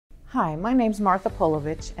Hi, my name's Martha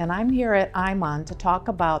Polovich, and I'm here at IMON to talk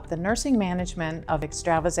about the nursing management of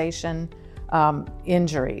extravasation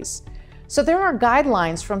injuries. So there are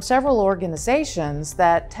guidelines from several organizations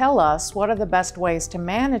that tell us what are the best ways to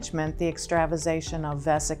management the extravasation of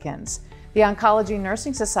vesicants. The Oncology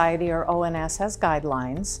Nursing Society, or ONS, has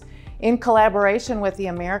guidelines. In collaboration with the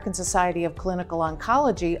American Society of Clinical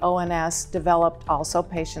Oncology, ONS developed also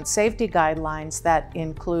patient safety guidelines that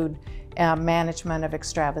include management of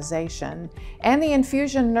extravasation. And the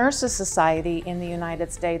Infusion Nurses Society in the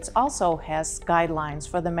United States also has guidelines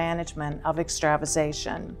for the management of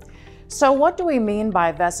extravasation. So what do we mean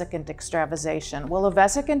by vesicant extravasation? Well, a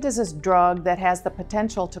vesicant is a drug that has the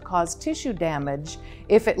potential to cause tissue damage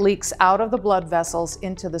if it leaks out of the blood vessels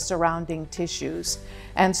into the surrounding tissues.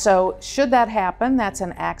 And so should that happen, that's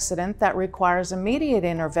an accident that requires immediate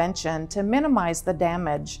intervention to minimize the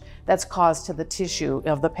damage that's caused to the tissue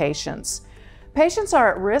of the patients. Patients are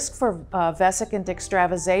at risk for vesicant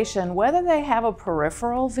extravasation whether they have a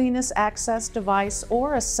peripheral venous access device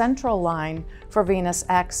or a central line for venous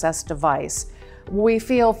access device. We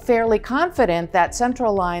feel fairly confident that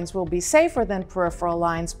central lines will be safer than peripheral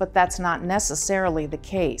lines, but that's not necessarily the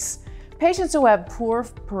case. Patients who have poor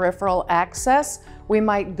peripheral access, we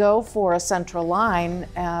might go for a central line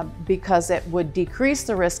because it would decrease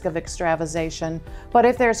the risk of extravasation. But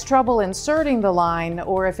if there's trouble inserting the line,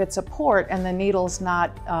 or if it's a port and the needle's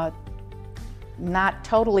not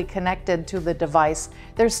totally connected to the device,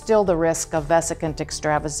 there's still the risk of vesicant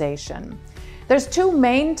extravasation. There's two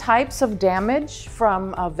main types of damage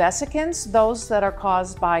from vesicants: those that are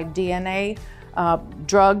caused by DNA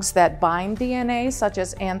drugs that bind DNA, such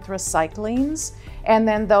as anthracyclines, and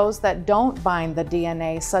then those that don't bind the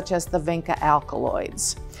DNA, such as the vinca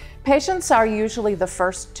alkaloids. Patients are usually the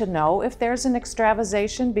first to know if there's an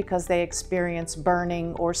extravasation because they experience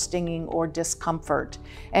burning or stinging or discomfort.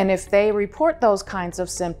 And if they report those kinds of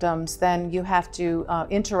symptoms, then you have to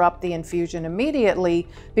interrupt the infusion immediately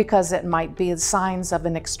because it might be signs of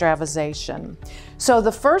an extravasation. So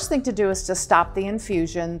the first thing to do is to stop the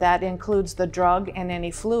infusion. That includes the drug and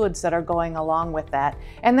any fluids that are going along with that.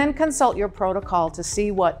 And then consult your protocol to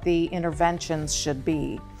see what the interventions should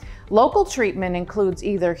be. Local treatment includes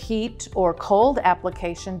either heat or cold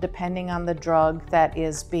application depending on the drug that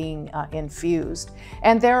is being infused.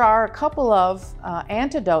 And there are a couple of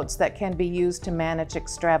antidotes that can be used to manage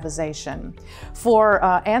extravasation. For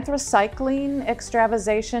anthracycline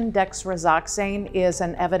extravasation, dexrazoxane is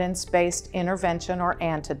an evidence-based intervention or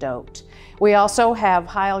antidote. We also have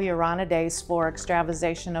hyaluronidase for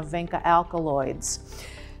extravasation of vinca alkaloids.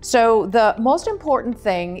 So the most important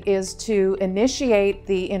thing is to initiate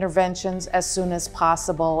the interventions as soon as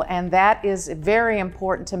possible, and that is very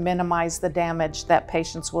important to minimize the damage that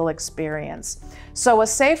patients will experience. So a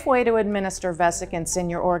safe way to administer vesicants in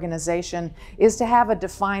your organization is to have a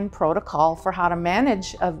defined protocol for how to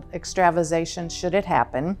manage extravasation should it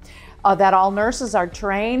happen, that all nurses are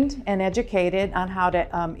trained and educated on how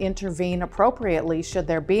to intervene appropriately should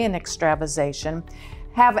there be an extravasation,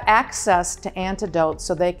 have access to antidotes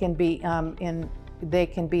so they can be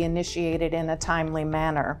initiated in a timely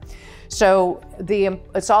manner. So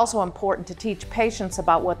it's also important to teach patients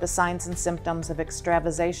about what the signs and symptoms of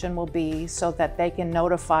extravasation will be so that they can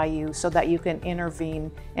notify you so that you can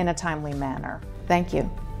intervene in a timely manner. Thank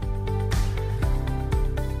you.